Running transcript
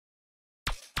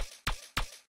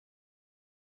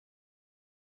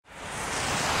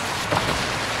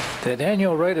That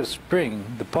annual rite of spring,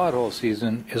 the pothole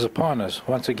season, is upon us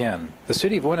once again. The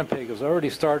city of Winnipeg has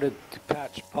already started to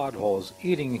patch potholes,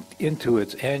 eating into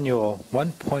its annual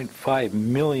 $1.5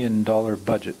 million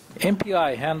budget.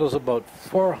 MPI handles about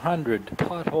 400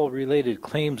 pothole-related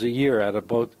claims a year at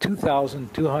about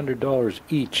 $2,200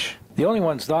 each. The only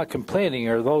ones not complaining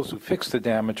are those who fix the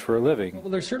damage for a living. Well,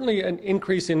 there's certainly an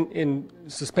increase in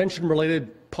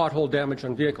suspension-related pothole damage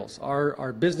on vehicles.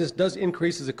 Our business does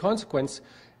increase as a consequence.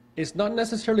 It's not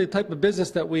necessarily the type of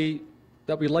business that we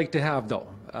like to have, though.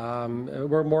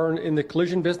 We're more in the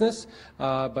collision business,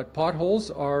 but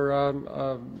potholes are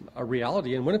a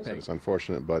reality in Winnipeg. It's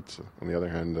unfortunate, but on the other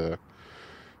hand,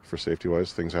 for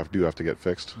safety-wise, things do have to get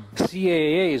fixed.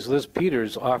 CAA's Liz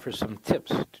Peters offers some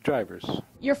tips to drivers.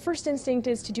 Your first instinct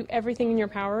is to do everything in your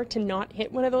power to not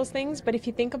hit one of those things, but if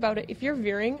you think about it, if you're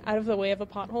veering out of the way of a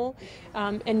pothole,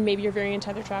 and maybe you're veering into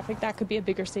other traffic, that could be a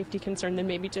bigger safety concern than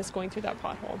maybe just going through that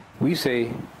pothole. We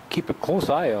say keep a close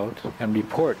eye out and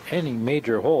report any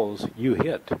major holes you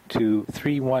hit to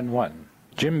 311.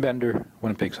 Jim Bender,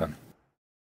 Winnipeg Sun.